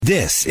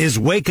This is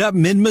Wake Up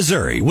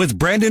Mid-Missouri with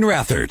Brandon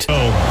Rathert.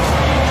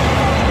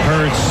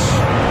 Hurts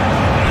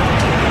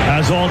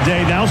has all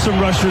day. Now some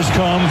rushers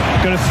come.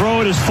 Going to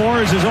throw it as far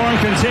as his arm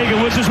can take it,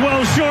 which is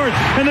well short.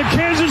 And the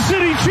Kansas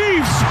City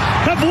Chiefs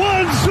have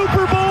won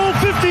Super Bowl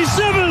 57.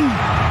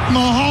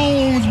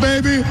 Mahomes,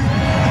 baby.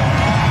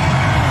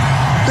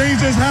 Things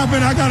just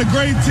happened. I got a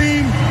great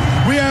team.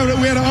 We had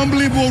an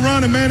unbelievable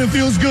run, and man, it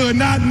feels good.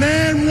 Not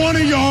one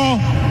of y'all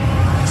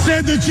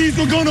said the Chiefs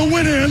were going to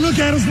win it, and look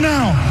at us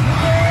now.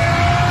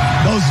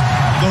 Those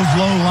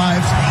low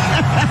lives.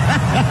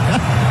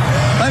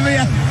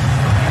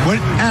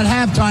 At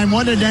halftime,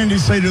 what did Andy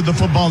say to the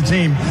football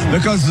team?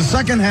 Because the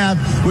second half,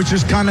 which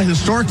is kind of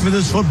historic for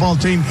this football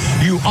team,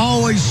 you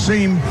always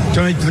seem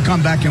to make the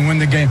comeback and win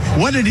the game.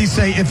 What did he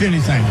say, if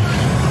anything?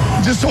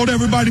 Just told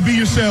everybody be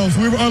yourselves.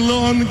 We were a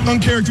little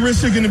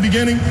uncharacteristic in the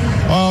beginning,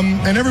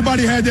 and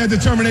everybody had that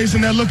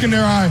determination, that look in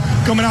their eye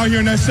coming out here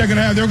in that second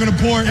half. They were going to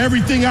pour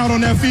everything out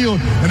on that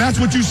field, and that's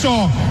what you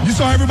saw. You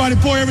saw everybody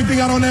pour everything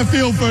out on that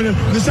field for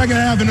the second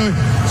half, and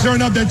sure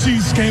enough, that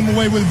Chiefs came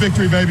away with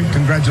victory, baby.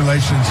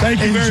 Congratulations.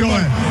 Thank you very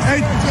much.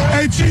 Hey,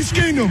 Chiefs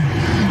Kingdom,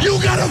 you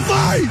got to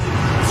fight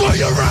for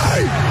your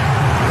right.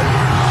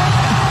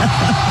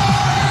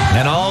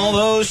 And all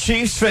those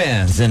Chiefs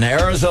fans in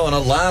Arizona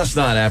last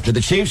night after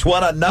the Chiefs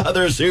won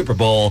another Super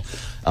Bowl.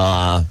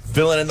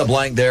 Filling in the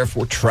blank there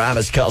for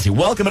Travis Kelce.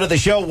 Welcome to the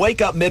show.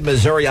 Wake Up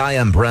Mid-Missouri. I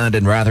am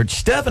Brandon Rathert.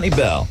 Stephanie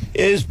Bell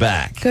is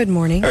back. Good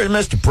morning. There's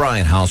Mr.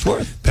 Brian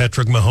Houseworth.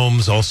 Patrick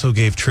Mahomes also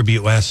gave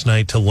tribute last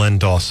night to Len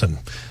Dawson.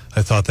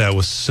 I thought that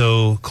was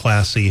so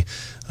classy.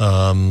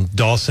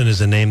 Dawson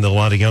is a name that a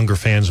lot of younger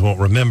fans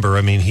won't remember.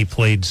 I mean, he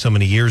played so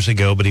many years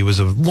ago, but he was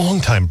a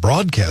longtime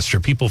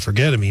broadcaster. People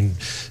forget. I mean,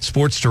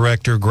 sports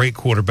director, great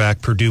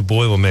quarterback, Purdue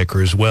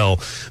Boilermaker as well.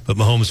 But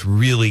Mahomes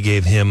really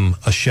gave him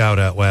a shout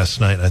out last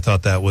night. I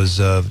thought that was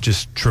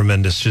just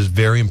tremendous, just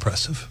very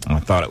impressive. I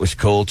thought it was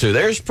cool, too.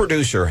 There's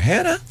producer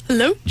Hannah.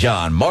 Hello.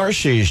 John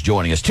Marsh is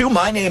joining us, too.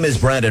 My name is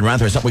Brandon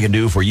Rathert. Something we can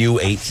do for you,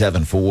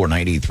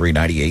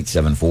 874-9390,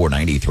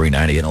 874-9390.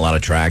 Getting a lot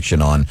of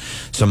traction on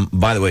some,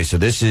 by the way, so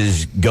this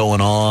is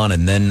going on,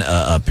 and then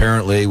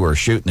apparently we're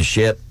shooting the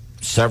ship.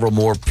 Several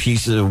more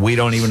pieces, we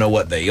don't even know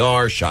what they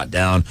are, shot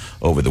down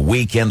over the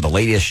weekend. The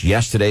latest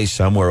yesterday,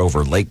 somewhere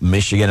over Lake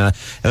Michigan. And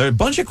there are a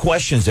bunch of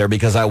questions there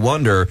because I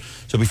wonder,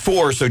 so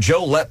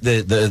Joe let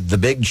the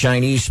big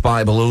Chinese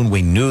spy balloon,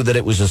 we knew that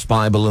it was a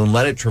spy balloon,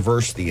 let it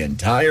traverse the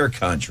entire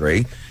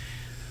country.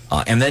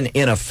 And then,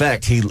 in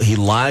effect, he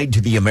lied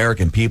to the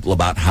American people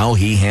about how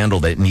he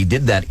handled it, and he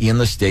did that in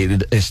the State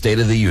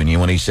of the Union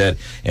when he said,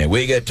 "And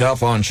we get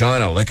tough on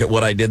China. Look at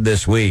what I did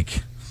this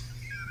week."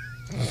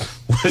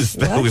 It was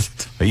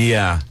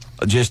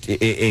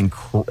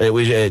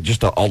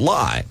just a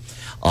lie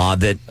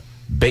that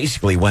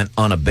basically went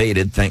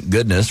unabated. Thank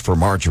goodness for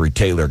Marjorie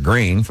Taylor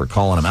Greene for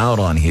calling him out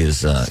on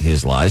his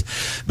lies.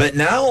 But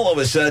now all of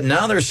a sudden,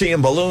 now they're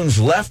seeing balloons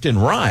left and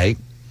right.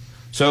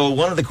 So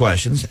one of the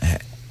questions.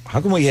 How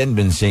come we hadn't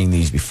been seeing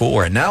these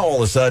before? And now all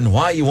of a sudden,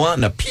 why are you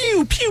wanting to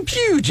pew, pew,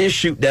 pew, just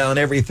shoot down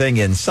everything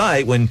in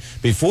sight when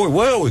before,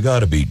 we got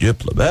to be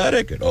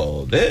diplomatic and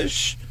all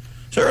this?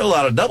 So there's a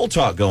lot of double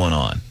talk going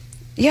on.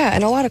 Yeah,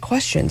 and a lot of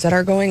questions that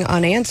are going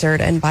unanswered,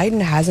 and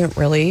Biden hasn't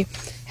really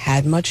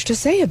had much to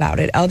say about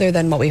it other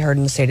than what we heard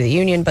in the State of the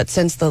Union. But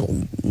since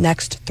the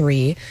next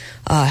three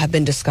have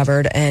been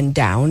discovered and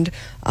downed,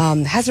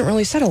 hasn't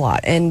really said a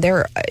lot. And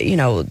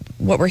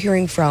what we're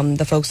hearing from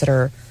the folks that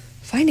are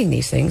finding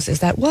these things is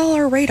that,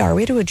 our radar,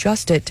 we had to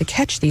adjust it to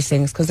catch these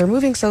things because they're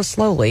moving so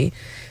slowly.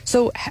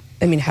 So,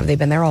 I mean, have they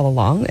been there all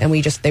along and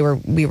we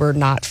were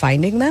not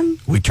finding them?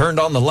 We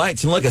turned on the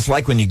lights and look, it's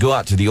like when you go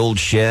out to the old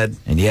shed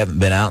and you haven't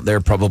been out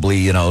there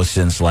probably,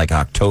 since like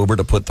October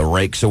to put the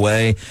rakes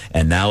away,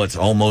 and now it's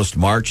almost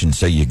March, and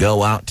so you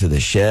go out to the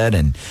shed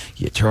and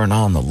you turn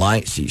on the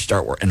lights, you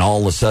start working, and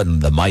all of a sudden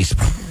the mice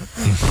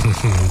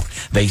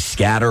they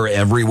scatter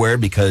everywhere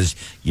because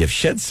you've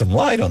shed some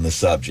light on the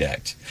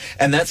subject.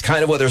 And that's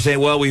kind of what they're saying.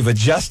 Well, we've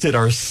adjusted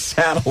our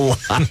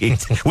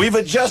satellite. We've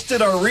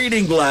adjusted our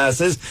reading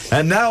glasses,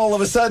 and now all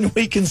of a sudden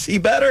we can see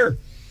better.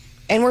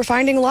 And we're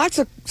finding lots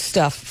of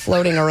stuff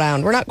floating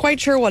around. We're not quite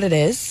sure what it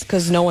is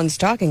because no one's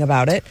talking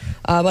about it.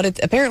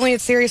 But apparently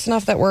it's serious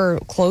enough that we're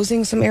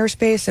closing some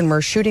airspace and we're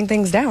shooting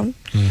things down.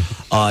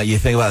 You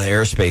think about the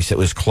airspace that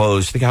was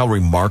closed. Think how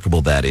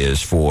remarkable that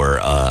is for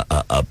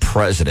a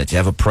president, to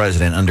have a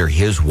president under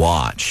his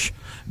watch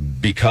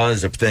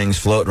because of things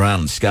floating around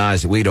in the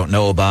skies that we don't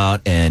know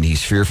about, and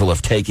he's fearful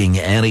of taking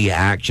any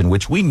action,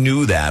 which we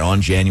knew that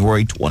on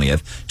January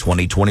 20th,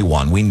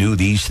 2021. We knew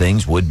these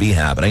things would be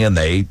happening, and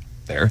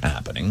they're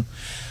happening.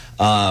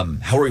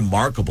 How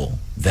remarkable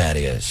that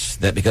is,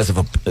 that because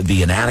of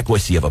the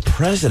inadequacy of a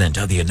president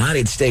of the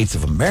United States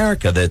of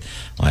America, that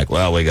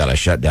we got to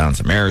shut down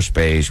some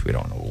airspace. We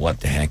don't know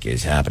what the heck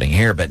is happening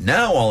here. But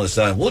now all of a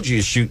sudden, we'll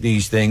just shoot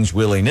these things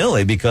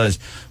willy-nilly because,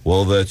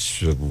 that's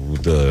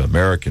the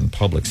American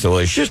public. So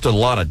it's just a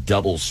lot of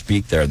double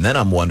speak there. And then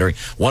I'm wondering,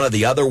 one of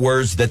the other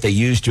words that they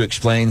used to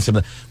explain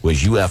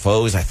was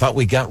UFOs. I thought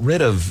we got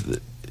rid of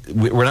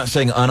we're not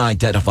saying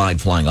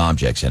unidentified flying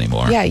objects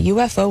anymore. Yeah,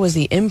 UFO is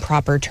the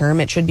improper term.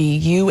 It should be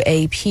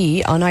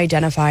UAP,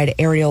 unidentified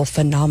aerial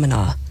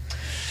phenomena.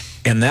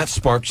 And that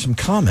sparked some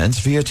comments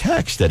via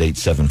text at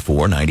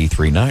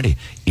 874-9390.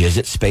 Is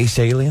it space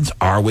aliens?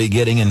 Are we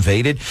getting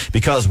invaded?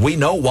 Because we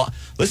know what...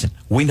 Listen,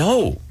 we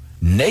know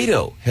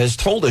NATO has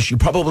told us, you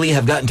probably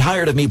have gotten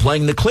tired of me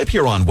playing the clip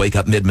here on Wake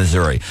Up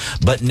Mid-Missouri.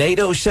 But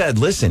NATO said,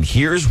 listen,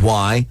 here's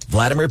why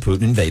Vladimir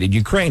Putin invaded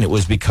Ukraine. It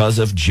was because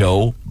of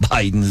Joe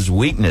Biden's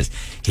weakness.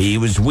 He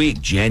was weak.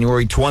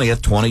 January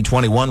 20th,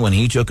 2021, when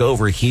he took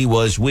over, he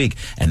was weak.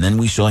 And then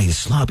we saw his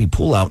sloppy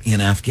pullout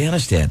in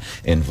Afghanistan.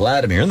 And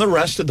Vladimir and the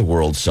rest of the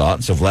world saw it.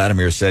 And so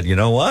Vladimir said, you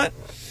know what?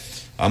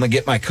 I'm going to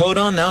get my coat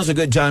on. Now's a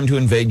good time to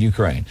invade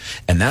Ukraine.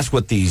 And that's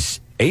what these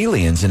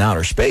aliens in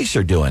outer space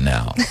are doing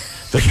now.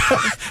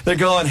 They're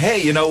going,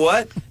 hey, you know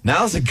what?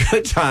 Now's a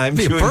good time.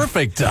 Be a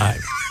perfect time.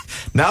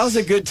 Now's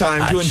a good time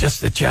Not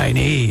just the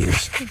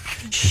Chinese.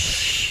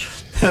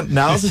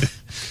 Now's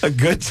a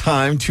good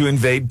time to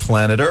invade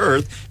planet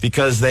Earth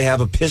because they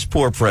have a piss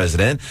poor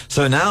president.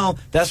 So now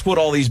that's what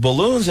all these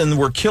balloons, and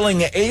we're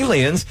killing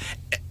aliens.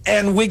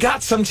 And we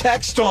got some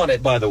text on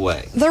it, by the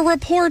way. The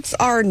reports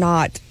are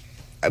not...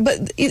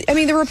 But, I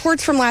mean, the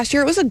reports from last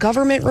year, it was a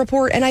government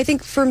report. And I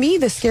think for me,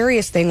 the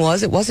scariest thing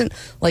was it wasn't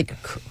like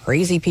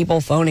crazy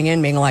people phoning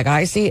in being like,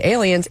 I see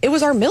aliens. It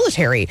was our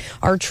military,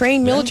 our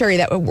trained military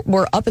that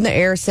were up in the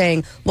air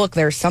saying, look,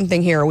 there's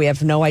something here. We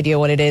have no idea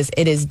what it is.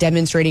 It is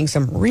demonstrating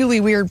some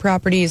really weird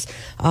properties.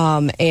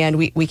 And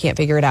we can't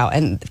figure it out.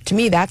 And to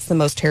me, that's the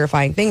most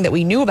terrifying thing, that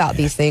we knew about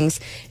these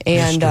things.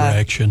 And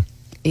misdirection.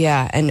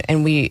 Yeah,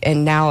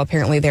 and now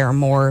apparently there are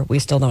more. We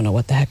still don't know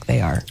what the heck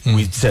they are.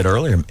 We said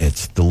earlier,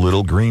 it's the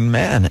little green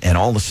man, and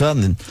all of a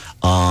sudden,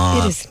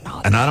 it is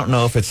not. And I don't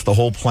know if it's the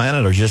whole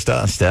planet or just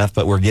us, Steph,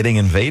 but we're getting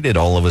invaded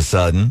all of a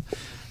sudden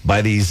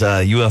by these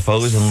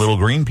UFOs and little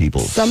green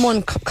people.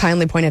 Someone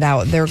kindly pointed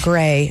out they're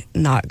gray,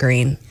 not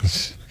green.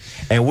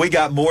 And we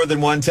got more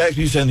than one text.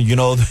 You said, you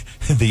know,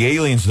 the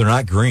aliens, they're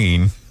not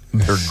green.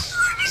 They're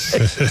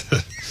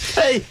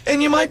hey,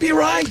 and you might be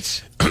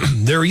right.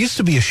 There used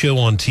to be a show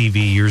on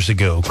TV years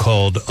ago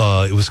called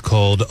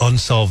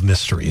Unsolved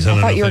Mysteries. I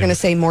thought you were going to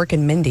say Mork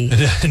and Mindy.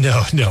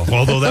 No.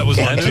 Although that was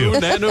on too.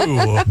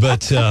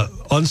 But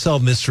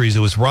Unsolved Mysteries. It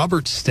was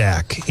Robert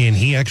Stack, and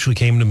he actually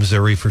came to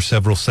Missouri for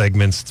several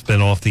segments. It's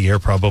been off the air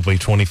probably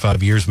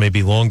 25 years,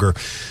 maybe longer.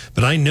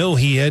 But I know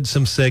he had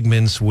some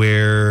segments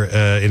where,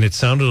 and it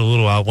sounded a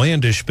little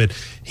outlandish, but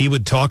he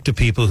would talk to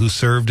people who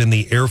served in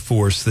the Air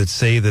Force that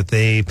say that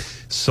they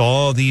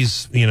saw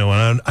these, you know,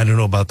 I don't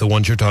know about the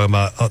ones you're talking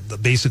about,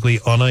 basically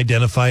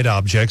unidentified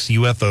objects,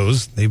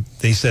 UFOs.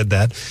 They said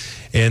that.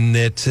 And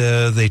that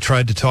they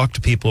tried to talk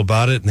to people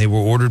about it, and they were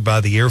ordered by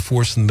the Air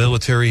Force and the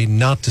military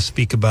not to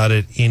speak about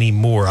it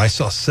anymore. I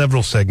saw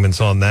several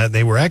segments on that.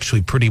 They were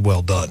actually pretty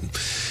well done.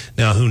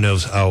 Now, who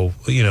knows how,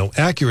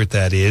 accurate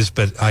that is,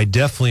 but I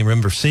definitely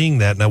remember seeing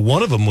that. Now,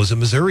 one of them was a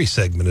Missouri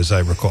segment, as I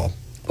recall.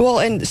 Well,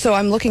 and so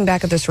I'm looking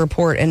back at this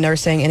report, and they're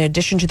saying in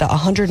addition to the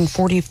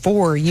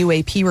 144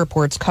 UAP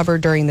reports covered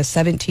during the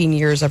 17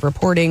 years of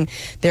reporting,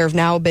 there have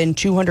now been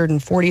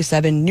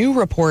 247 new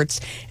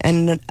reports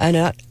and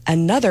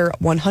another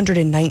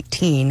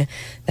 119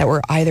 that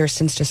were either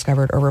since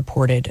discovered or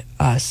reported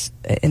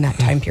in that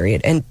time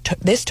period. And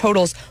this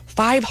totals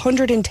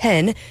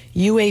 510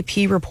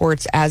 UAP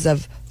reports as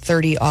of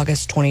 30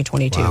 August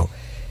 2022. Wow.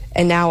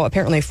 And now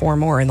apparently 4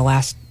 more in the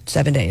last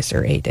 7 days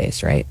or 8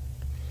 days, right?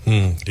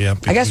 Yeah,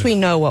 I guess we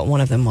know what one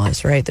of them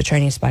was, right? The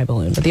Chinese spy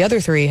balloon. But the other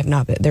 3 have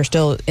not been. They're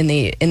still in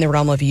the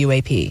realm of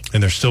UAP.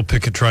 And they're still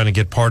trying to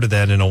get part of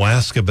that in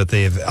Alaska, but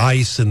they have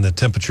ice and the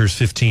temperature's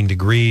 15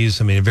 degrees.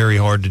 I mean, very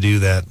hard to do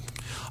that.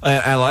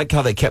 I like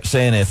how they kept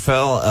saying it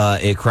fell.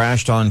 It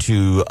crashed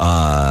onto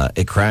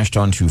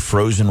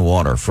frozen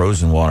water.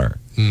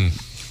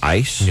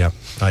 Ice? Yeah,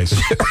 ice.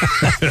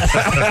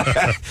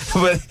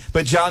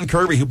 but John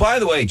Kirby, who, by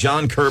the way,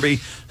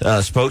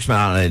 spokesman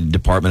on the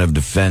Department of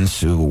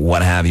Defense,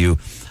 what have you,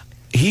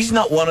 he's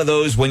not one of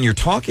those, when you're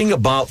talking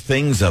about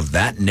things of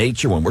that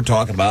nature, when we're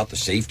talking about the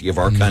safety of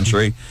our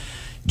country,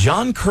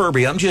 John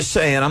Kirby, I'm just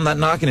saying, I'm not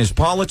knocking his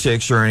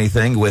politics or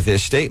anything with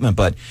his statement,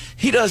 but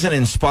he doesn't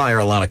inspire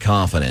a lot of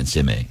confidence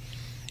in me.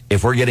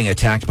 If we're getting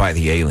attacked by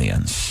the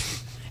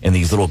aliens and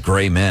these little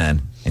gray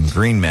men and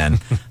green men,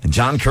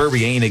 John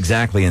Kirby ain't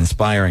exactly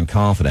inspiring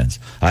confidence.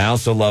 I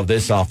also love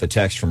this off the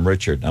text from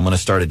Richard. I'm going to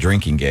start a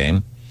drinking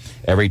game.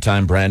 Every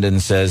time Brandon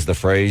says the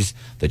phrase,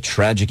 the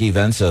tragic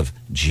events of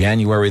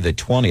January the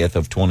 20th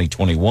of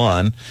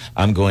 2021,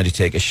 I'm going to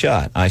take a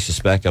shot. I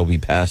suspect I'll be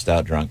passed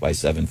out drunk by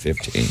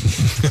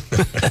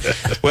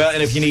 7:15. Well,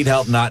 and if you need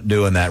help not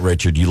doing that,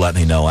 Richard, you let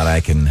me know and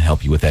I can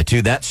help you with that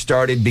too. That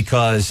started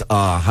because, the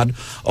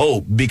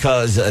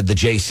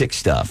J6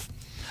 stuff.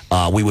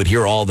 We would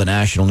hear all the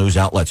national news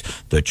outlets,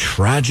 the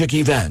tragic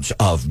events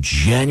of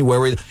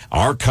January.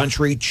 Our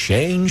country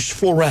changed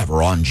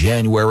forever on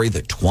January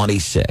the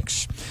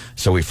 26th.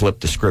 So we flipped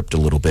the script a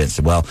little bit and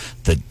said, well,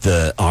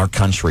 our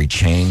country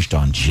changed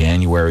on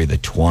January the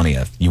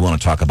 20th. You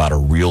want to talk about a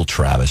real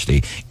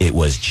travesty? It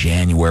was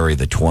January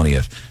the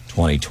 20th,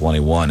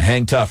 2021.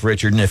 Hang tough,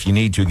 Richard, and if you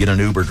need to, get an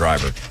Uber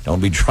driver.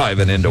 Don't be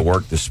driving into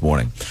work this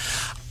morning.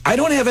 I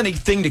don't have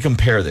anything to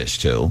compare this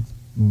to.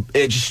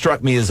 It just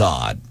struck me as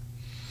odd.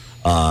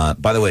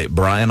 By the way,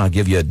 Brian, I'll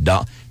give you a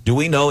do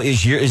we know,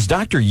 is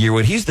Dr.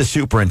 Yearwood, he's the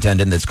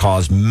superintendent that's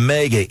caused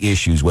mega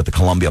issues with the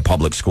Columbia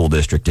Public School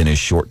District in his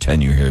short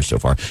tenure here so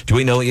far. Do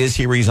we know, is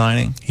he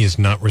resigning? He is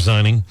not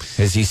resigning.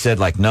 Has he said,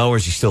 like, no, or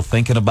is he still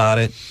thinking about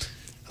it?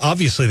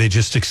 Obviously, they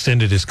just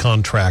extended his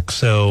contract.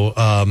 So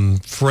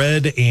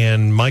Fred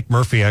and Mike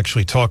Murphy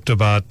actually talked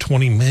about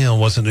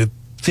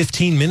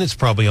 15 minutes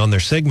probably on their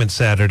segment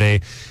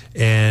Saturday.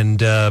 And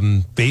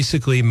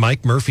basically,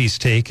 Mike Murphy's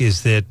take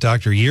is that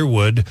Dr.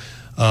 Yearwood,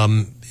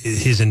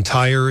 his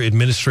entire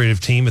administrative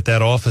team at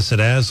that office at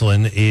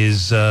Aslan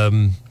is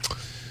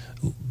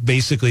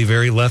basically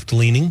very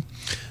left-leaning.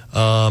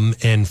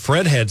 And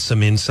Fred had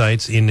some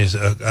insights in his,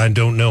 I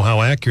don't know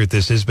how accurate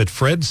this is, but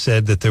Fred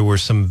said that there were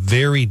some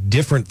very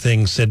different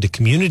things said to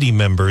community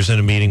members in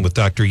a meeting with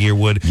Dr.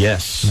 Yearwood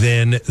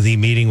than the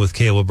meeting with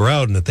Caleb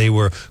Rowden, that they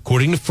were,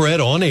 according to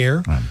Fred on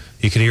air,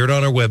 you can hear it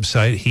on our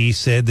website, he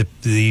said that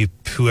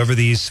whoever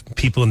these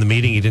people in the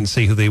meeting, he didn't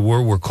say who they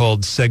were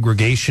called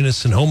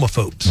segregationists and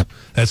homophobes.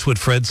 That's what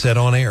Fred said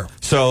on air.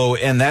 So,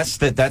 and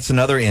that's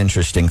another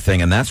interesting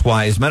thing, and that's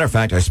why, as a matter of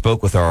fact, I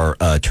spoke with our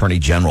Attorney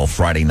General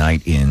Friday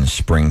night in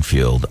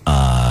Springfield.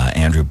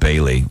 Andrew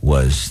Bailey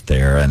was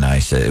there, and I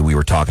said we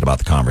were talking about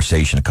the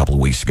conversation a couple of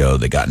weeks ago.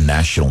 They got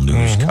national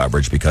news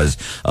coverage because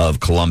of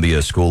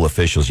Columbia school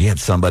officials. You had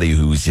somebody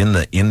who's in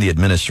the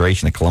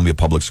administration at Columbia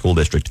Public School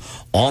District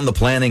on the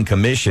planning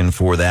commission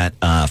for that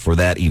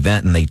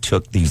event, and they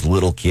took these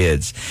little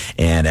kids.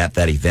 And at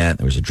that event,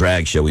 there was a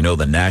drag show. We know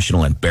the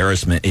national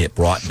embarrassment it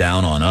brought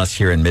down on us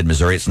here in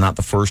mid-Missouri. It's not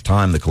the first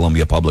time the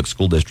Columbia Public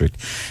School District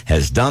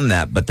has done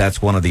that, but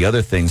that's one of the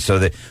other things. So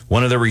that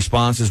one of the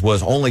responses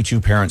was only 2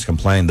 parents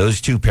complained.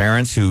 Those 2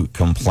 parents who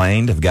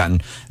complained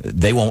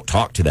they won't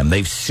talk to them.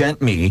 They've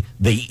sent me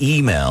the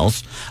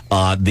emails.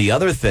 The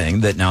other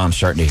thing that now I'm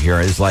starting to hear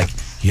is like,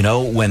 you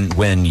know, when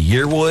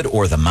Yearwood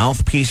or the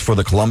mouthpiece for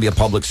the Columbia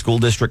Public School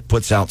District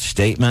puts out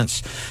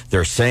statements,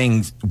 they're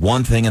saying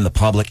one thing in the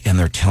public and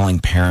they're telling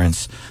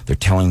parents, they're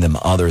telling them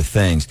other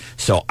things.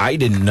 So I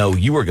didn't know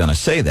you were going to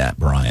say that,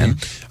 Brian.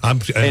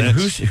 And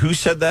who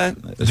said that?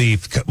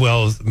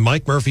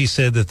 Mike Murphy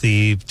said that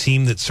the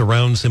team that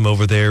surrounds him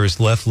over there is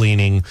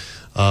left-leaning.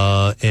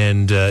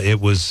 And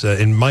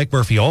Mike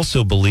Murphy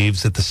also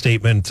believes that the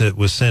statement that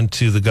was sent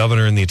to the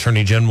governor and the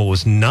attorney general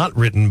was not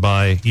written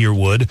by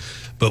Yearwood,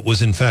 but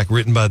was in fact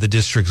written by the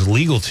district's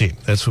legal team.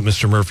 That's what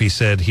Mr. Murphy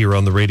said here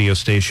on the radio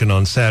station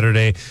on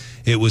Saturday.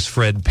 It was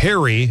Fred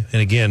Perry,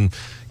 and again,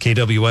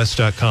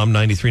 KWS.com,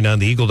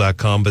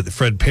 939theeagle.com, but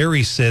Fred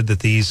Perry said that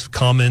these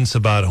comments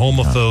about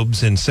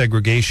homophobes and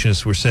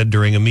segregationists were said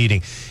during a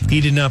meeting.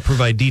 He did not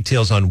provide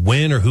details on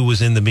when or who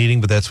was in the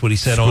meeting, but that's what he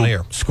said on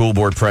air. School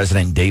Board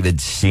President David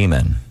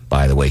Seaman,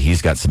 by the way,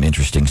 he's got some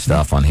interesting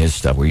stuff on his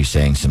stuff where he's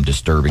saying some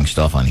disturbing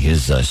stuff on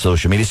his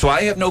social media. So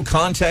I have no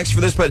context for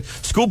this, but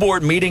school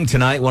board meeting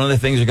tonight, one of the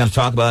things we're going to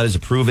talk about is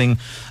approving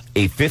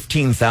a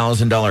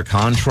 $15,000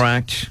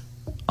 contract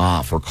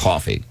for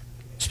coffee.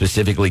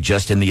 Specifically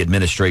just in the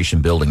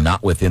administration building,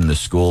 not within the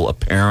school.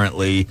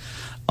 Apparently,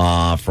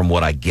 from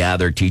what I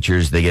gather,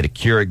 teachers, they get a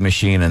Keurig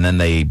machine and then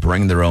they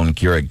bring their own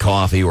Keurig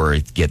coffee or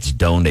it gets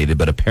donated.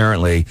 But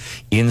apparently,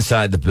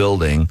 inside the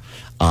building,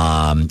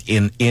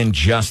 in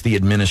just the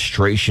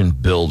administration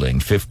building,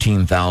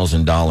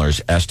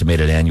 $15,000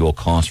 estimated annual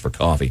cost for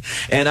coffee.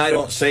 And I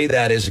don't say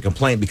that as a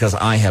complaint because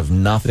I have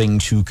nothing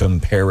to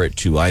compare it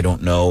to. I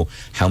don't know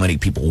how many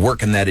people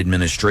work in that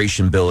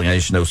administration building. I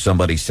just know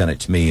somebody sent it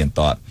to me and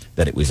thought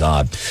that it was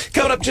odd.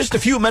 Coming up just a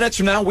few minutes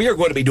from now, we are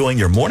going to be doing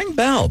your Morning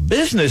Bell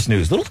business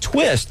news. Little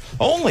twist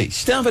only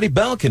Stephanie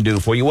Bell can do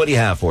for you. What do you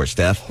have for us,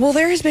 Steph? Well,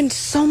 there has been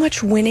so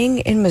much winning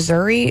in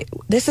Missouri.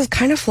 This has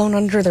kind of flown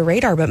under the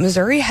radar, but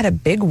Missouri had a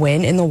big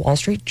win in the Wall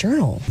Street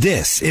Journal.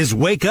 This is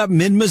Wake Up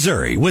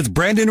Mid-Missouri with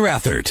Brandon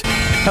Rathert.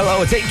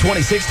 Hello, it's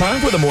 8:26, time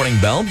for the Morning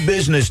Bell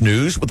business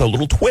news with a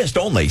little twist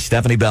only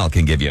Stephanie Bell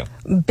can give you.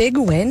 Big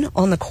win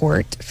on the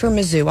court for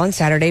Mizzou on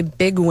Saturday.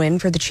 Big win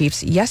for the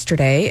Chiefs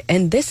yesterday.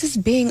 And this is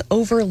being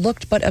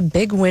overlooked, but a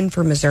big win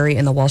for Missouri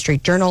in the Wall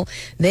Street Journal.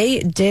 They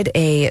did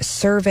a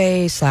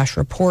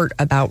survey/report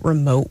about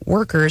remote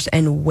workers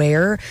and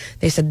where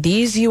they said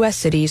these U.S.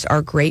 cities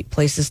are great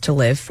places to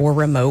live for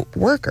remote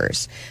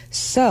workers.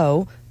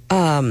 So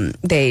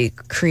they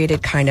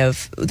created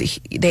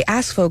they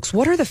asked folks,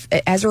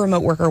 as a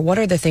remote worker, what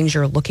are the things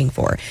you're looking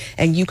for?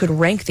 And you could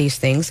rank these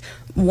things,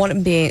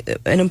 one being,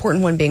 an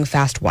important one being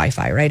fast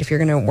Wi-Fi, right? If you're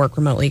going to work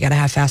remotely, you got to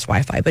have fast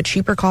Wi-Fi, but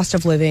cheaper cost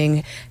of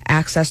living,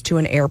 access to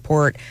an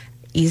airport,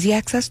 easy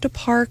access to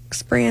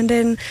parks,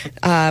 Brandon,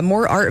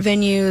 more art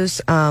venues,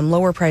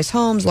 lower price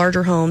homes,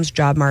 larger homes,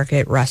 job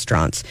market,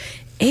 restaurants.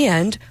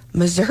 And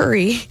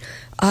Missouri,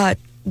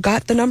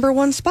 got the number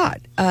 1 spot.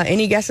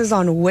 Any guesses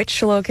on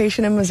which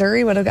location in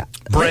Missouri would have got?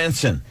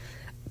 Branson.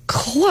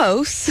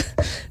 Close.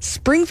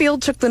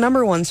 Springfield took the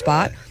number 1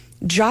 spot.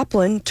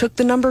 Joplin took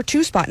the number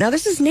 2 spot. Now,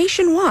 this is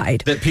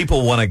nationwide. That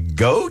people want to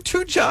go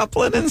to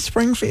Joplin and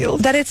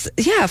Springfield? That it's,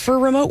 for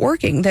remote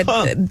working.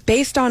 That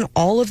based on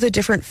all of the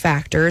different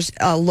factors,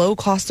 low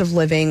cost of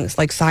living,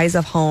 like size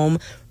of home,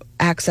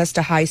 access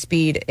to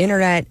high-speed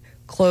internet,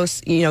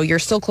 close, you're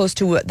still close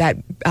to that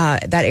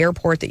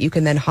airport that you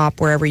can then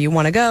hop wherever you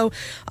want to go.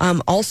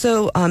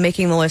 Also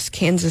making the list,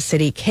 Kansas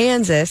City,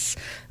 Kansas,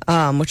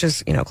 which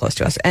is, close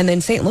to us. And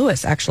then St.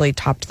 Louis actually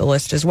topped the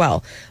list as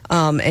well.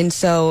 And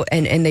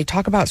they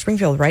talk about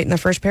Springfield right in the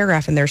first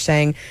paragraph, and they're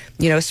saying,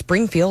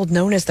 Springfield,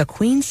 known as the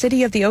Queen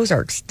City of the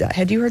Ozarks.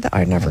 Had you heard that?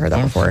 I'd never heard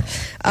that before.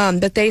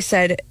 But they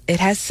said it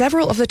has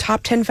several of the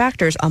top 10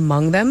 factors,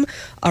 among them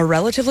a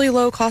relatively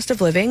low cost of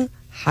living,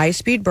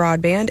 high-speed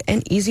broadband,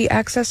 and easy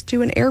access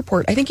to an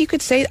airport. I think you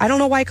could say, I don't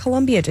know why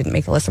Columbia didn't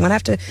make the list. I'm going to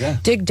have to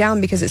dig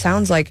down, because it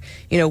sounds like,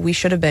 we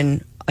should have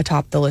been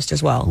atop the list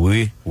as well.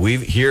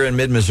 We've here in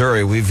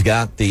mid-Missouri, we've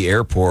got the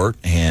airport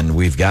and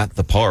we've got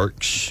the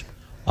parks.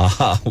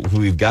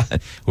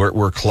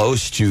 We're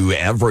close to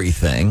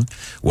everything,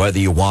 whether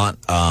you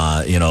want,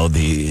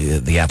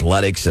 the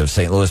athletics of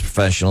St. Louis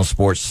professional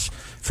sports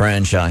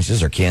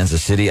franchises or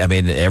Kansas City. I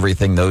mean,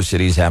 everything those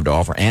cities have to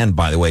offer. And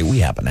by the way, we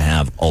happen to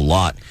have a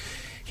lot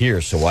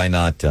here, so why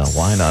not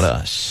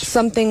us?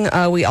 Something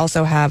we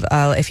also have,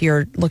 if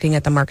you're looking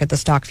at the market, the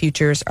stock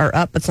futures are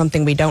up, but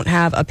something we don't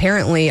have.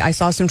 Apparently, I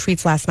saw some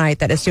tweets last night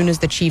that as soon as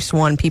the Chiefs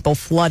won, people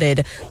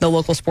flooded the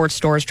local sports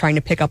stores trying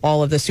to pick up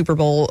all of the Super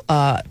Bowl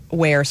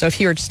wear. So if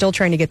you're still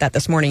trying to get that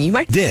this morning, you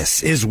might.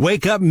 This is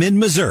Wake Up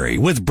Mid-Missouri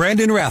with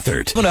Brandon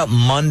Rathert. Coming up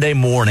Monday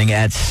morning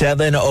at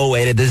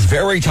 7:08 at this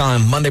very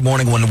time, Monday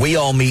morning when we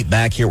all meet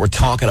back here, we're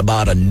talking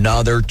about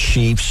another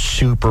Chiefs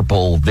Super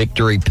Bowl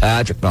victory.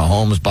 Patrick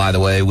Mahomes, by the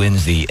way,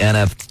 wins the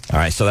NFL. All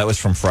right, so that was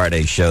from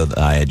Friday's show.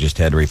 I just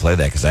had to replay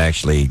that because I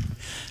actually,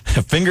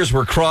 fingers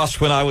were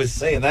crossed when I was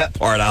saying that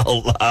part out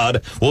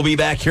loud. We'll be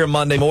back here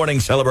Monday morning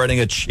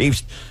celebrating a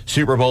Chiefs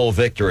Super Bowl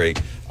victory.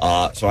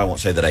 So I won't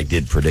say that I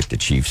did predict the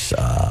Chiefs.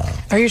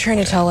 Are you trying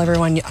to tell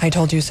everyone I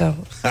told you so?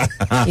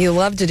 You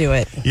love to do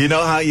it. You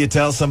know how you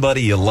tell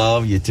somebody you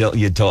love,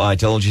 I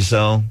told you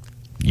so?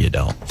 You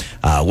don't.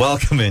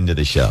 Welcome into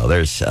the show.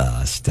 There's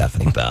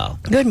Stephanie Bell.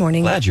 Good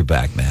morning. Glad you're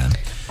back, man.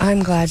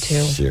 I'm glad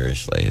too.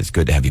 Seriously, it's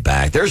good to have you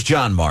back. There's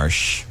John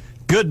Marsh.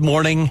 Good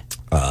morning.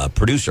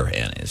 Producer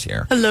Hannah is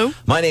here. Hello.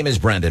 My name is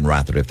Brandon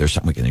Rathert. If there's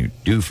something we can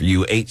do for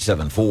you,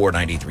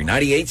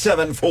 874-9390,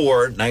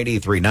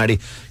 874-9390.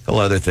 A couple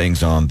other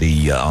things on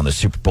the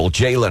Super Bowl.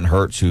 Jalen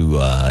Hurts, who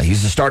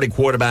he's the starting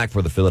quarterback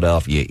for the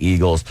Philadelphia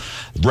Eagles,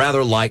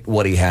 rather liked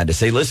what he had to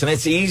say. Listen,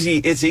 it's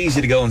easy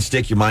to go and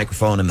stick your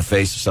microphone in the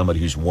face of somebody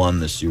who's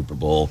won the Super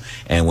Bowl,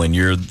 and when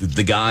you're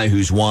the guy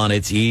who's won,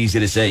 it's easy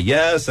to say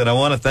yes, and I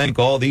want to thank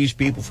all these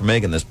people for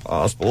making this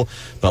possible.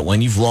 But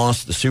when you've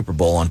lost the Super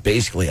Bowl on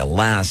basically a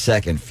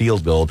last-second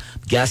field goal,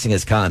 I'm guessing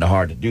it's kind of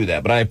hard to do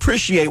that. But I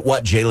appreciate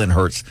what Jalen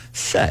Hurts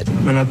said.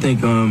 Man, I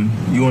think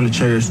you want to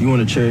cherish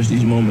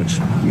these moments.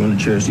 You want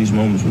to cherish these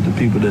moments with the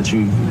people that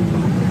you've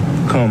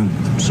come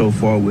so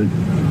far with.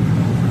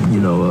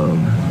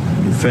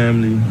 Your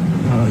family,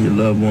 your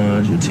loved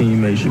ones, your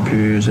teammates, your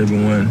peers,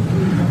 everyone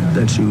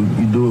that you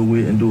do it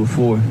with and do it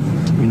for.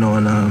 And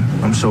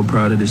I'm so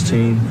proud of this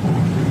team.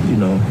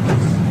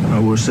 I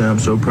will say I'm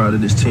so proud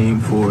of this team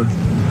for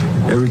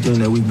everything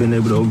that we've been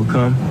able to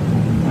overcome.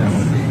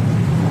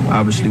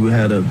 Obviously, we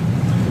had a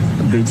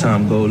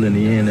big-time goal in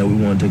the end that we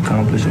wanted to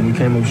accomplish, and we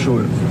came up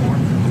short.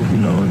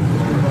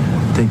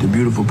 I think the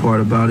beautiful part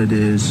about it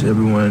is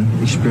everyone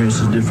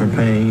experiences different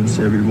pains.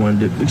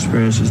 Everyone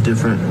experiences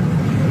different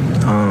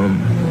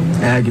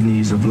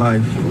agonies of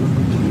life.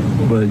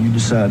 But you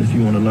decide if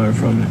you want to learn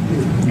from it.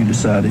 You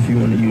decide if you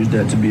want to use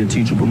that to be a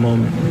teachable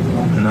moment.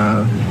 And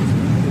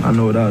I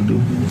know what I'll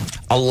do.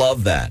 I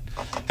love that.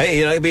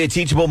 Hey, it can be a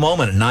teachable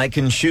moment, and I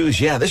can choose,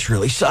 this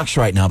really sucks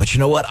right now, but you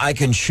know what? I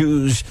can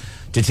choose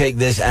to take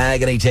this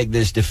agony, take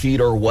this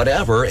defeat or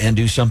whatever, and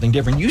do something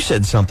different. You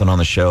said something on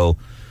the show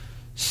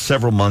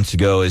several months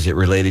ago as it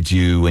related to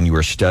you when you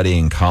were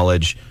studying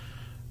college.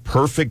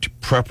 Perfect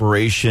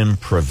preparation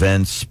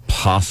prevents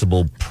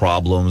possible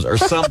problems or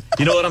something.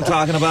 You know what I'm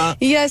talking about?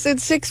 Yes,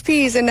 it's 6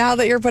 P's, and now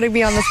that you're putting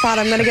me on the spot,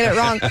 I'm going to get it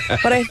wrong.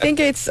 But I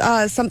think it's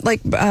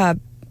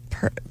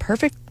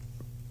perfect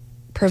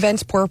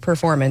prevents poor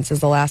performance is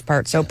the last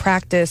part. So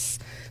practice,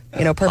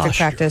 perfect posture.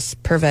 Practice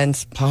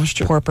prevents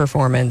posture. Poor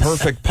performance.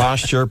 Perfect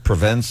posture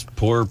prevents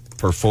poor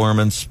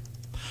performance.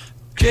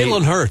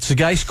 Jalen Hurts, the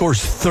guy scores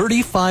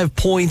 35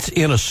 points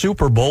in a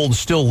Super Bowl and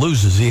still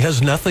loses. He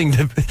has nothing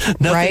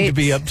to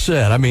be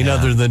upset. I mean,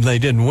 other than they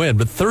didn't win,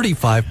 but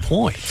 35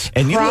 points.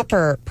 And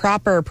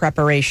proper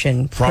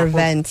preparation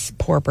prevents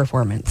poor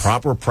performance.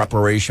 Proper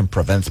preparation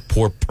prevents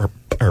poor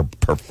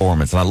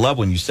performance. And I love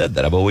when you said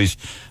that. I've always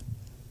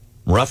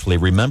roughly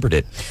remembered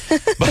it.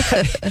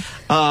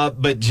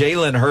 But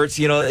Jalen Hurts,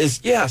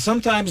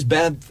 sometimes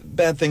bad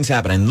things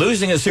happen. And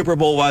losing a Super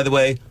Bowl, by the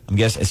way, I'm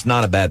guessing it's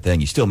not a bad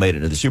thing. You still made it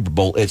to the Super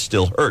Bowl. It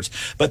still hurts.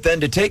 But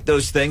then to take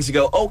those things and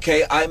go,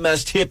 okay, I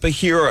messed hip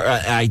here, or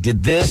I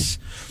did this.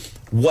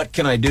 what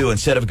can I do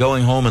instead of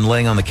going home and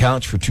laying on the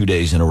couch for 2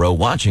 days in a row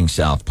watching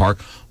South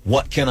Park?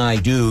 What can I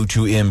do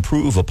to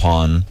improve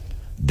upon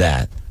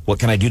that? What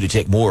can I do to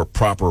take more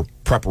proper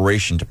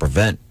preparation to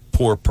prevent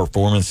poor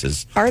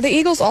performances? Are the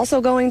Eagles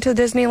also going to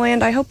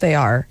Disneyland? I hope they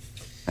are.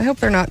 I hope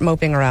they're not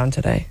moping around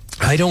today.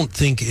 I don't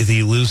think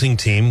the losing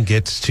team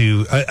gets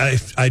to.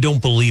 I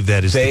don't believe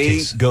that is the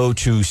case. They go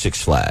to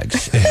Six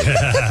Flags.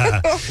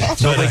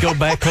 So they go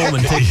back home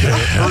and take the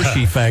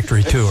Hershey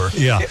factory tour.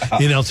 Yeah.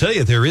 And I'll tell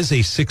you, there is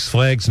a Six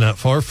Flags not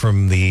far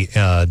from the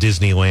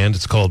Disneyland.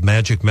 It's called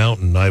Magic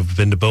Mountain. I've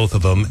been to both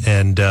of them.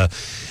 And,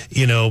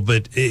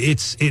 but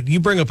you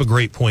bring up a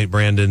great point,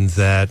 Brandon,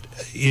 that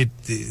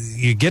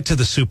you get to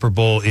the Super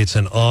Bowl, it's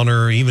an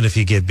honor, even if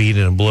you get beat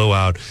in a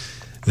blowout.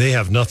 They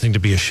have nothing to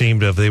be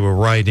ashamed of. They were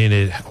right in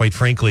it. Quite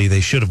frankly, they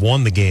should have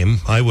won the game,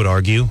 I would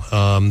argue.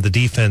 The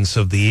defense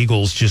of the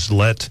Eagles just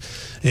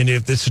and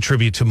if it's a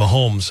tribute to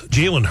Mahomes,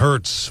 Jalen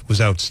Hurts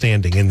was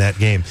outstanding in that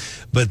game.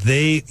 But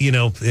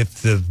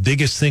if the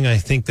biggest thing I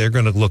think they're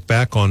going to look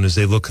back on as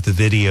they look at the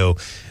video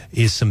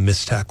is some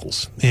missed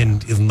tackles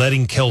and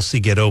letting Kelsey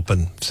get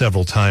open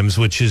several times,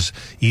 which is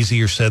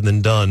easier said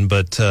than done.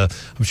 But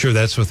I'm sure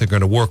that's what they're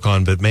going to work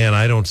on. But, man,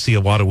 I don't see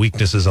a lot of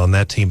weaknesses on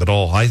that team at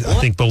all. I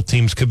think both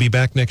teams could be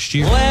back next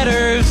year.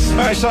 Letters. All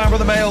right, it's time for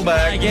the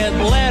mailbag. I get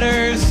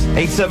letters.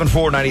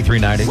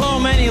 874-9390. So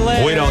many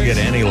letters. We don't get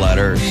any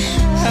letters.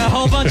 A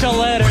whole bunch of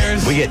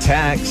letters. We get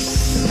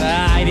texts.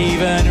 I'd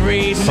even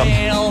read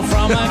mail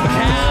from a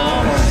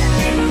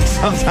cow.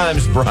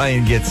 Sometimes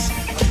Brian gets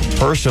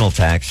personal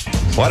text.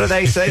 What do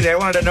they say? They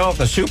wanted to know if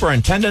the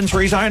superintendent's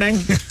resigning.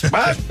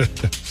 What?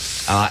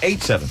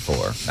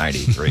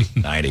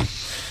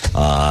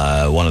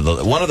 874-9390.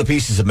 One of the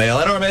pieces of mail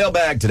in our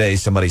mailbag today.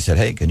 Somebody said,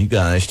 "Hey, can you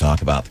guys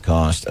talk about the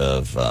cost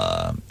of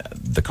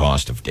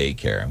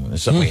daycare?" And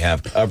it's something we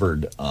have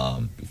covered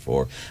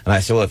before. And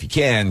I said, "Well, if you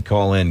can,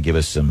 call in, give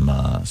us some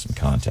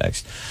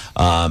context."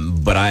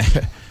 But I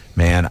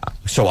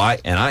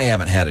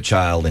haven't had a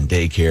child in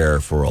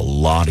daycare for a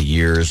lot of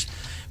years.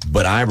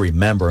 But I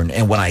remember,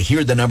 and when I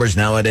hear the numbers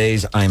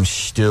nowadays, I'm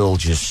still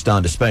just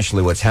stunned,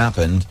 especially what's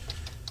happened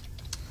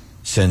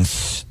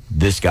since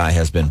this guy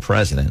has been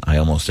president. I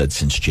almost said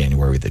since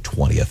January the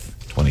 20th,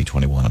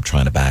 2021. I'm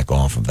trying to back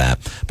off of that.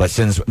 But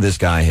since this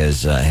guy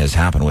has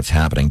happened, what's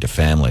happening to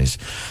families.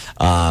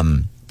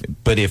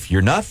 But if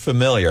you're not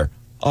familiar,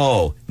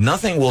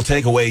 nothing will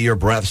take away your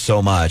breath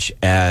so much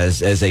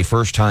as a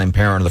first-time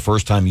parent, the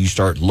first time you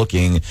start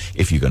looking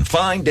if you can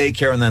find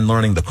daycare and then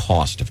learning the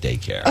cost of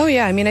daycare. Oh,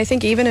 yeah. I mean, I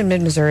think even in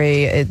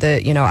mid-Missouri,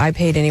 I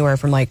paid anywhere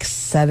from like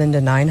 $700 to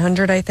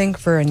 $900, I think,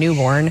 for a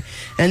newborn.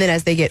 And then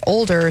as they get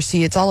older,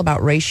 it's all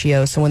about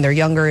ratio. So when they're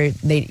younger,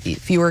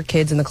 fewer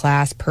kids in the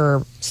class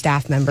per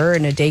staff member.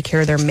 And a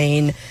daycare, their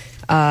main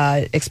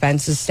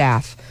expense is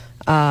staff.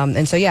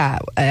 And so, yeah,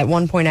 at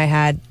one point I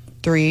had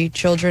 3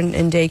 children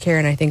in daycare,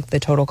 and I think the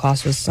total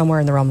cost was somewhere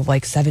in the realm of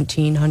like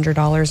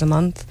 $1,700 a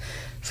month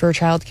for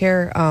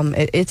childcare.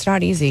 It's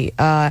not easy.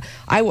 I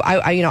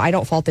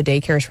don't fault the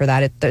daycares for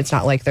that. It's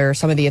not like there are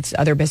some of the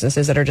other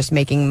businesses that are just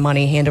making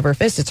money hand over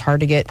fist. It's hard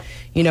to get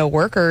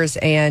workers,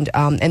 and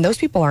those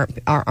people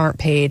aren't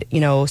paid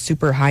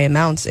super high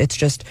amounts. It's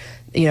just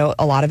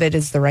a lot of it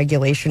is the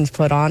regulations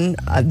put on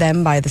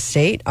them by the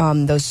state.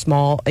 Those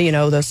small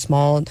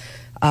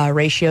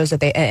ratios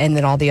that and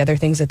then all the other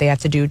things that they have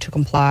to do to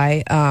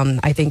comply,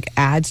 I think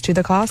adds to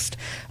the cost.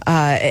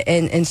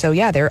 And so,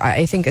 yeah,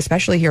 I think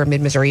especially here in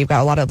mid-Missouri, you've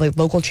got a lot of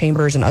local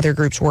chambers and other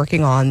groups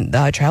working on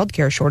child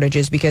care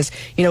shortages because,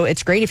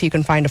 it's great if you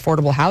can find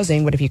affordable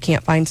housing, but if you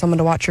can't find someone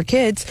to watch your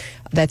kids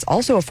that's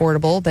also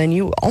affordable, then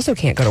you also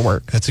can't go to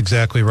work. That's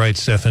exactly right,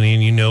 Stephanie.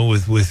 And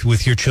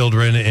with your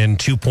children, and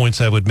 2 points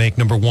I would make.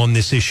 Number one,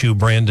 this issue,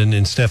 Brandon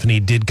and Stephanie,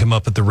 did come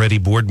up at the Ready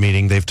board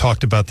meeting. They've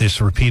talked about this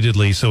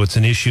repeatedly, so it's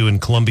an issue in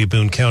Columbia,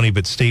 Boone County,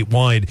 but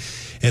statewide.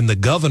 And the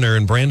governor,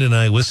 and Brandon and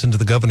I listened to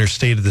the governor's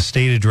State of the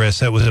State address.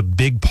 That was a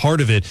big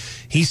part of it.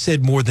 He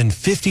said more than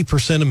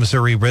 50% of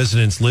Missouri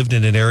residents lived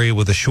in an area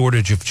with a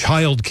shortage of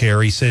child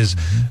care. He says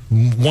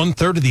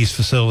 1/3 of these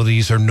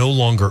facilities are no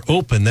longer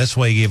open. That's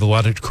why he gave a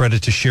lot of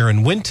credit to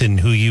Sharon Winton,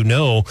 who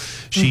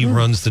she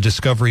runs the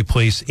Discovery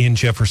Place in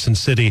Jefferson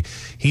City.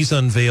 He's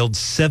unveiled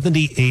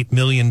 $78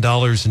 million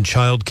in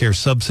child care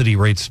subsidy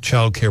rates to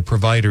child care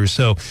providers.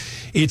 So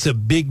it's a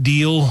big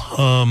deal,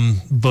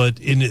 but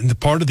in the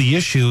part of the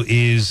issue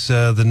is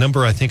the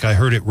number, I think I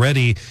heard it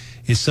Ready,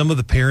 is some of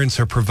the parents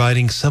are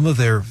providing some of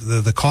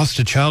the cost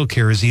of child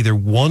care is either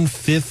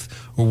 1/5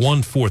 or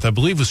 1/4. I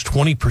believe it was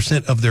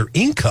 20% of their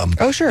income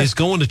is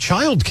going to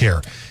child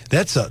care.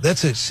 That's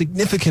a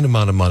significant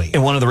amount of money.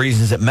 And one of the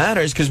reasons it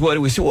matters, because what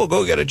do we say? Well,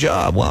 go get a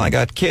job. Well, I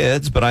got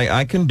kids, but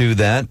I can do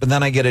that. But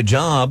then I get a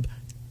job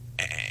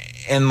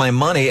and my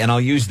money, and I'll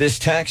use this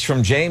text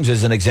from James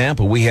as an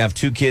example. We have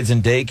 2 kids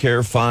in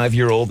daycare,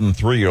 5-year-old and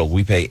 3-year-old.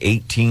 We pay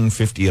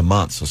 $18.50 a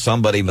month. So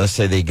somebody, let's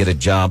say they get a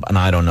job, and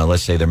I don't know,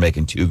 let's say they're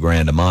making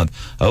 $2,000 a month.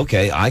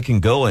 Okay, I can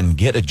go and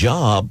get a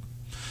job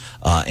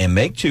and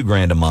make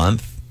 $2,000 a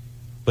month.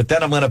 but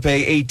then I'm going to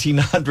pay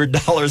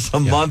 $1,800 a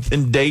month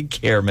in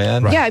daycare,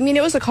 man. Right. Yeah, I mean,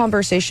 it was a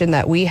conversation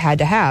that we had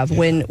to have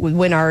when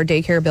our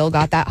daycare bill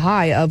got that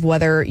high of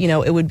whether,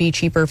 it would be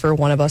cheaper for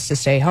one of us to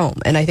stay home.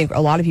 And I think a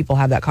lot of people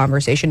have that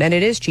conversation, and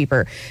it is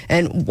cheaper.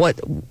 And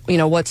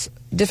what's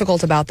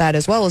difficult about that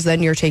as well is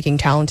then you're taking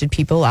talented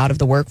people out of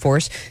the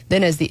workforce.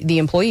 Then as the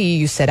employee,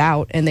 you sit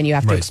out, and then you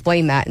have to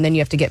explain that, and then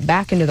you have to get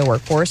back into the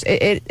workforce.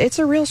 It's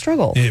a real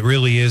struggle. It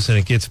really is, and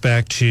it gets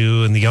back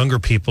to, and the younger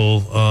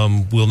people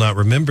will not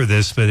remember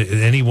this, but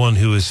anyone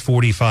who is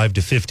 45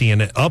 to 50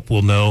 and up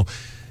will know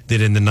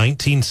that in the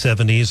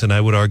 1970s, and I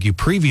would argue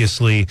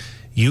previously,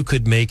 you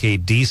could make a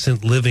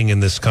decent living in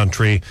this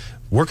country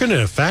working in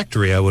a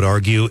factory, I would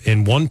argue,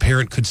 and one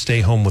parent could stay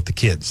home with the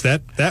kids.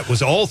 That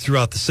was all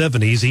throughout the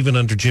 70s, even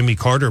under Jimmy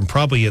Carter, and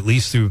probably at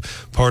least through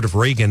part of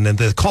Reagan. And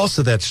the cost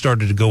of that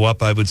started to go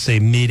up, I would say,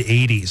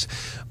 mid-80s.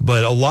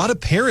 But a lot of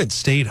parents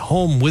stayed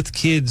home with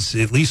kids,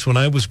 at least when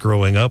I was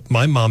growing up.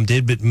 My mom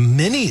did, but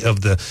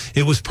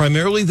it was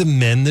primarily the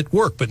men that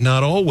worked, but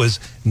not always.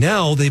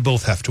 Now they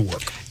both have to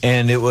work.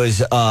 And it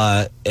was,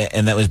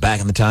 and that was back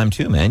in the time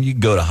too, man. You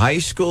go to high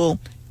school.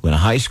 When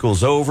high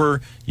school's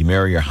over, you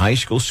marry your high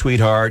school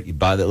sweetheart, you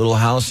buy that little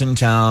house in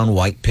town,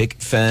 white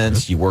picket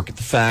fence, you work at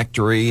the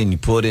factory, and you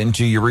put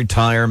into your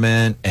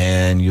retirement,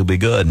 and you'll be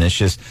good. And it's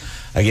just,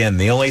 again,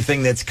 the only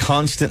thing that's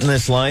constant in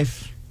this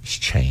life is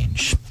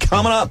change.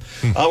 Coming up,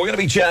 we're going to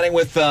be chatting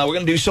with, we're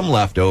going to do some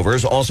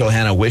leftovers. Also,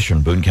 Hannah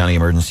Wishern, Boone County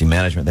Emergency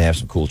Management. They have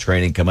some cool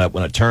training come up.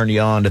 When I turn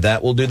you on to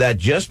that, we'll do that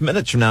just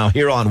minutes from now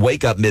here on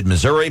Wake Up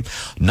Mid-Missouri,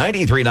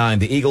 93.9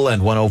 The Eagle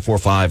and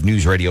 104.5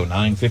 News Radio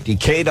 950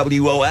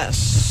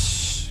 KWOS.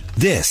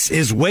 This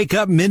is Wake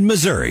Up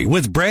Mid-Missouri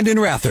with Brandon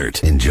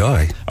Rathert.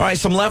 Enjoy. All right,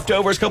 some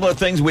leftovers, a couple of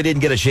things we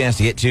didn't get a chance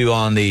to get to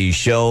on the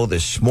show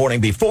this morning.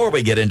 Before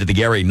we get into the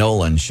Gary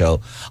Nolan show,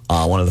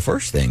 one of the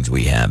first things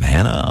we have,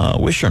 Hannah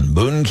Wishern,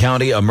 Boone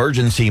County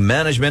Emergency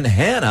Management.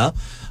 Hannah,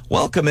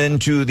 welcome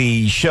into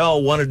the show.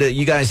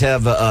 You guys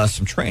have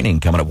some training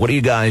coming up. What are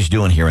you guys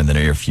doing here in the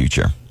near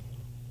future?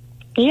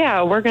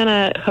 Yeah, we're going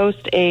to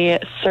host a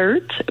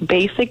CERT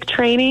basic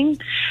training.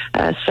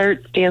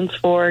 CERT stands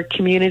for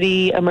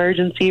Community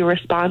Emergency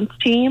Response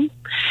Team,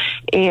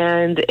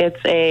 and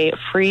it's a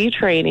free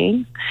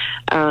training.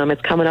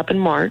 It's coming up in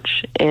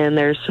March, and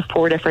there's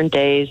 4 different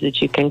days that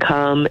you can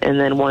come, and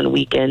then 1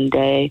 weekend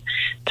day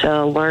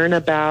to learn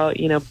about,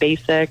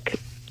 basic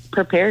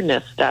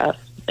preparedness stuff,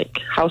 like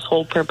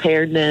household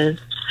preparedness,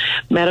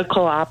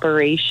 medical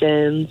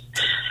operations,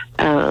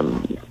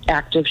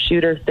 active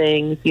shooter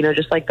things,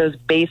 just like those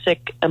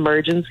basic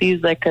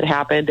emergencies that could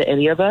happen to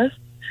any of us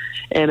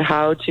and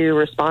how to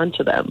respond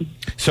to them.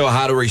 So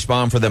how to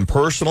respond for them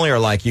personally, or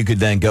like you could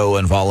then go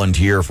and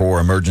volunteer for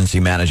emergency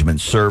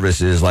management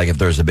services, like if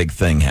there's a big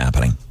thing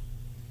happening?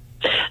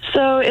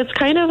 So it's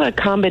kind of a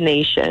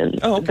combination.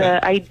 Oh, okay.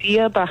 The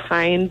idea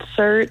behind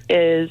CERT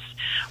is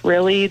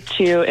really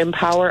to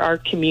empower our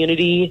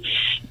community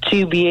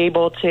to be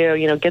able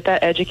to, get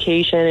that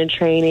education and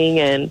training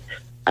and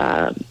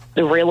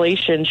the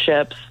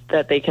relationships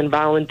that they can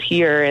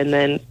volunteer, and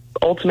then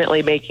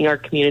ultimately making our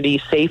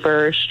community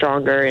safer,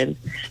 stronger, and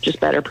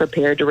just better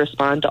prepared to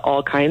respond to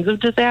all kinds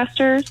of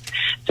disasters.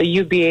 So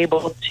you'd be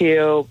able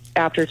to,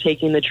 after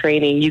taking the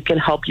training, you can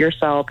help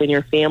yourself and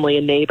your family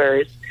and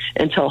neighbors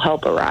until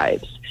help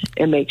arrives,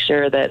 and make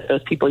sure that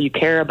those people you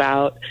care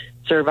about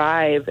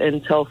survive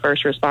until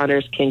first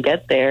responders can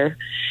get there.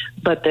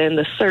 But then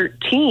the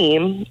CERT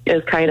team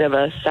is kind of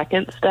a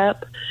second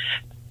step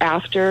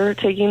after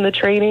taking the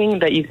training,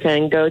 that you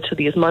can go to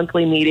these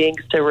monthly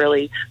meetings to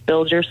really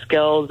build your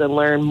skills and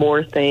learn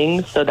more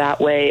things. So that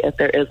way, if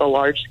there is a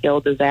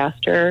large-scale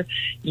disaster,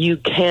 you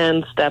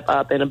can step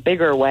up in a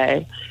bigger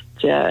way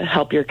to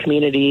help your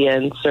community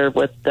and serve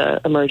with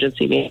the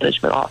emergency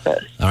management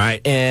office. All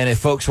right. And if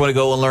folks want to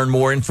go and learn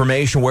more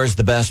information, where's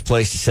the best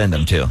place to send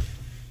them to?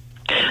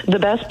 The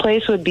best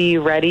place would be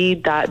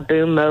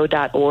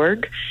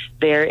ready.boonmo.org.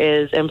 There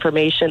is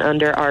information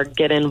under our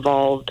Get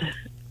Involved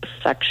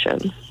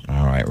section.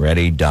 All right,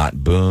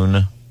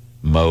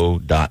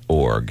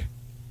 ready.boonmo.org.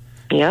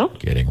 Yeah.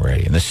 Getting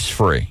ready. And this is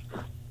free.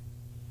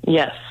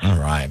 Yes. All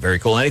right, very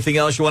cool. Anything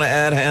else you want to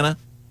add, Hannah?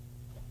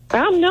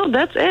 No,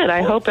 that's it.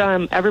 I hope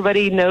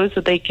everybody knows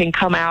that they can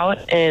come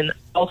out, and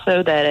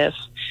also that if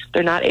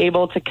they're not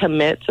able to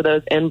commit to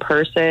those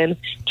in-person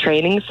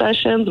training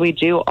sessions, we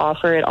do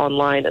offer it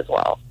online as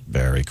well.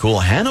 Very cool.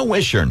 Hannah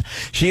Wishern.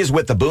 She is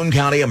with the Boone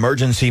County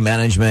Emergency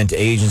Management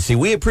Agency.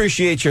 We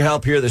appreciate your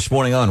help here this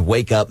morning on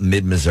Wake Up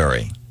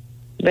Mid-Missouri.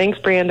 Thanks,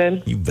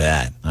 Brandon. You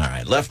bet. All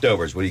right.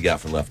 Leftovers. What do you got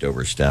for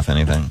leftovers, Steph?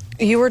 Anything?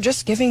 You were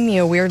just giving me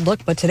a weird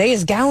look, but today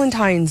is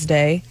Galentine's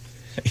Day.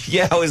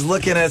 Yeah, I was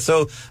looking at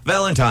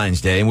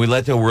Valentine's Day, and we're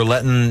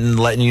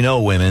letting you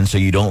know, women, so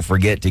you don't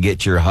forget to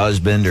get your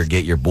husband or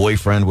get your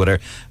boyfriend,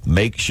 whatever.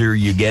 Make sure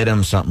you get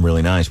him something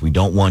really nice. We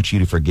don't want you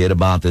to forget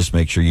about this.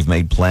 Make sure you've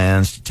made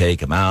plans to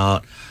take him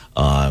out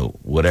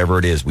whatever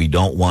it is, we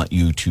don't want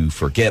you to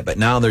forget. But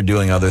now they're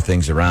doing other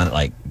things around it,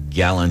 like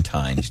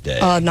Galentine's Day.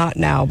 Not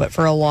now, but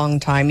for a long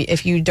time.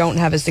 If you don't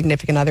have a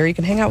significant other, you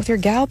can hang out with your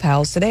gal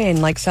pals today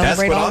and like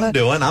celebrate. That's what I'm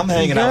doing. I'm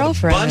hanging out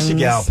with a bunch of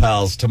gal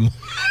pals tomorrow.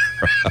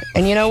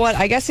 And you know what?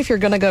 I guess if you're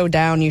going to go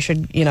down, you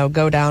should,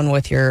 go down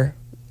with your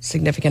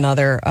significant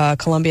other.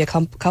 Columbia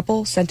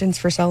couple sentenced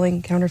for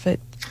selling counterfeit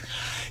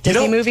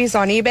Disney movies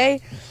on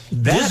eBay.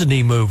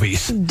 Disney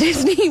movies,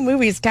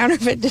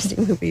 counterfeit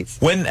Disney movies.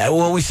 When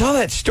we saw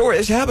that story,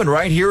 this happened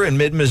right here in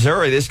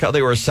mid-Missouri.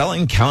 They were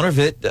selling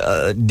counterfeit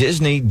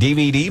Disney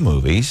DVD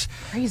movies.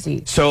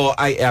 Crazy. So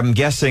I'm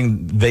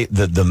guessing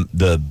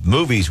the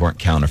movies weren't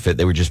counterfeit.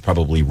 They were just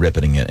probably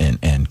ripping it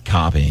and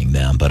copying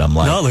them. But I'm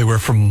like, no, they were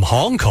from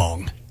Hong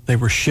Kong. They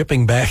were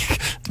shipping back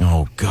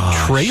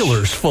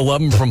trailers full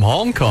of them from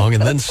Hong Kong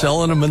and then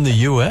selling them in the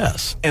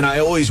U.S. And I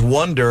always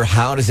wonder,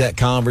 how does that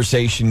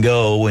conversation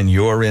go when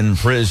you're in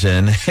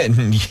prison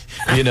and,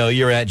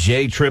 you're at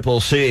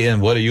JCCC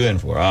and what are you in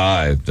for?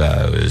 I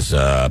was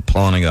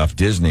pawning off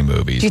Disney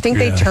movies. Do you think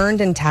they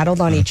turned and tattled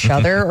on each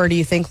other? Or do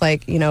you think,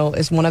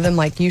 is one of them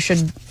like, you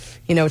should,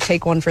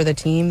 take one for the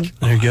team?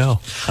 There you go.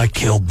 I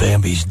killed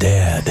Bambi's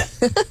dad.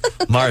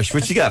 Marsh,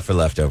 what you got for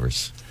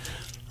leftovers?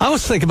 I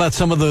was thinking about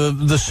some of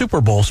the Super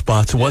Bowl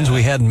spots, the ones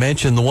we hadn't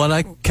mentioned. The one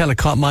I kind of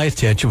caught my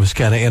attention was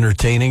kind of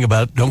entertaining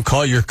about don't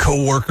call your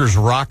coworkers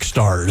rock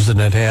stars,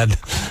 and it had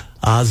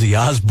Ozzy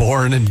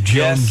Osbourne and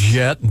Joan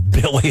Jett and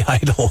Billy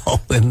Idol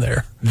all in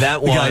there.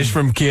 That one. The guys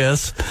from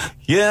Kiss.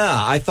 Yeah,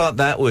 I thought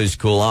that was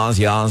cool.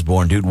 Ozzy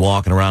Osbourne, dude,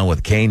 walking around with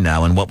a cane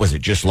now, and what was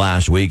it, just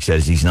last week,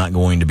 says he's not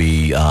going to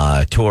be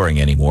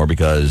touring anymore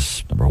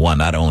because, number one,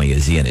 not only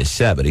is he in his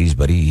 70s,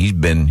 but he's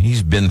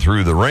been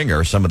through the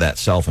ringer. Some of that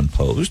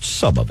self-imposed,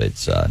 some of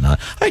it's not.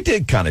 I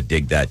did kind of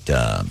dig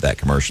that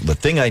commercial. The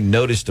thing I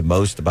noticed the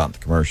most about the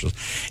commercials,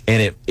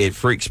 and it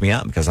freaks me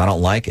out because I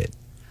don't like it,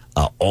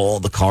 all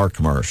the car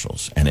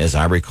commercials. And as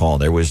I recall,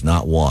 there was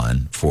not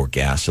one for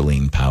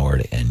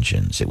gasoline-powered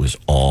engines. It was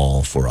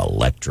all for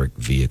electric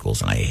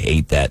vehicles, and I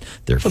hate that.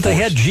 But they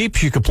had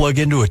Jeeps you could plug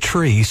into a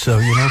tree, so,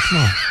 come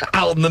on.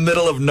 Out in the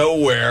middle of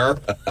nowhere.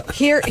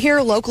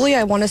 Here locally,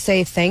 I want to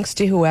say thanks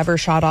to whoever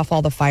shot off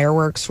all the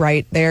fireworks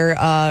right there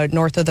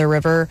north of the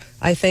river,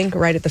 I think,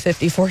 right at the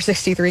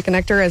 5463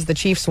 connector as the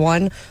Chiefs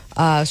won.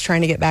 I was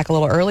trying to get back a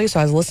little early, so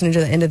I was listening to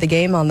the end of the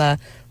game on the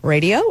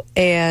radio,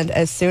 and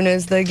as soon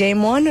as the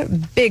game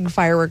won, big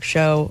fireworks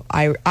show.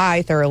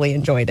 I thoroughly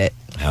enjoyed it.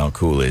 How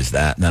cool is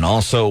that? And then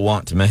also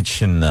want to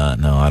mention, no,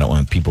 I don't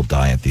want people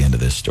die at the end of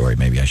this story.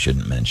 Maybe I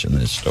shouldn't mention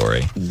this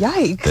story.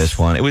 Yikes. This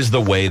one. It was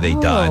the way they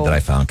died that I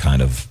found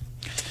kind of...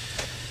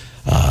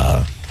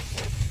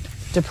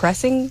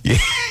 depressing?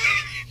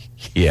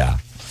 Yeah.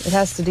 It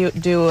has to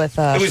do with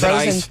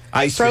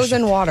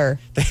frozen water.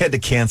 They had to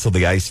cancel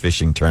the ice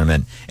fishing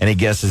tournament. Any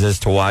guesses as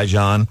to why,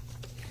 John?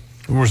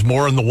 There was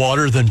more in the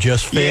water than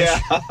just fish.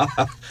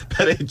 Yeah,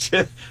 but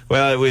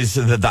it was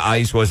the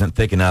ice wasn't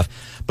thick enough.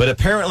 But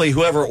apparently,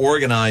 whoever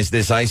organized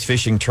this ice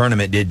fishing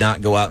tournament did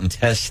not go out and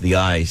test the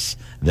ice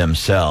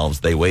themselves.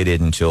 They waited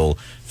until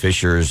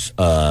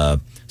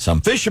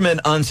some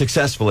fishermen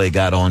unsuccessfully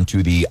got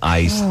onto the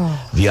ice.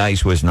 The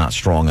ice was not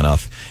strong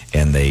enough,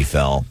 and they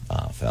fell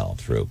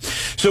through.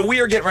 So we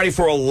are getting ready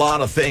for a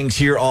lot of things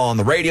here on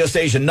the radio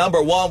station.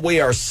 Number one,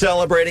 we are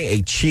celebrating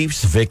a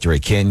Chiefs victory.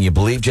 Can you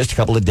believe just a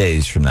couple of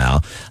days from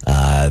now,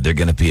 they're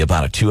going to be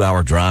about a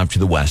 2-hour drive to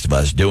the west of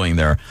us doing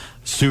their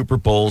Super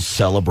Bowl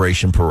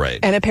celebration parade.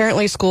 And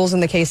apparently schools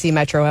in the KC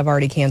Metro have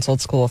already canceled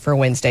school for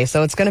Wednesday,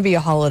 so it's going to be a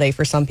holiday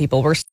for some people. We're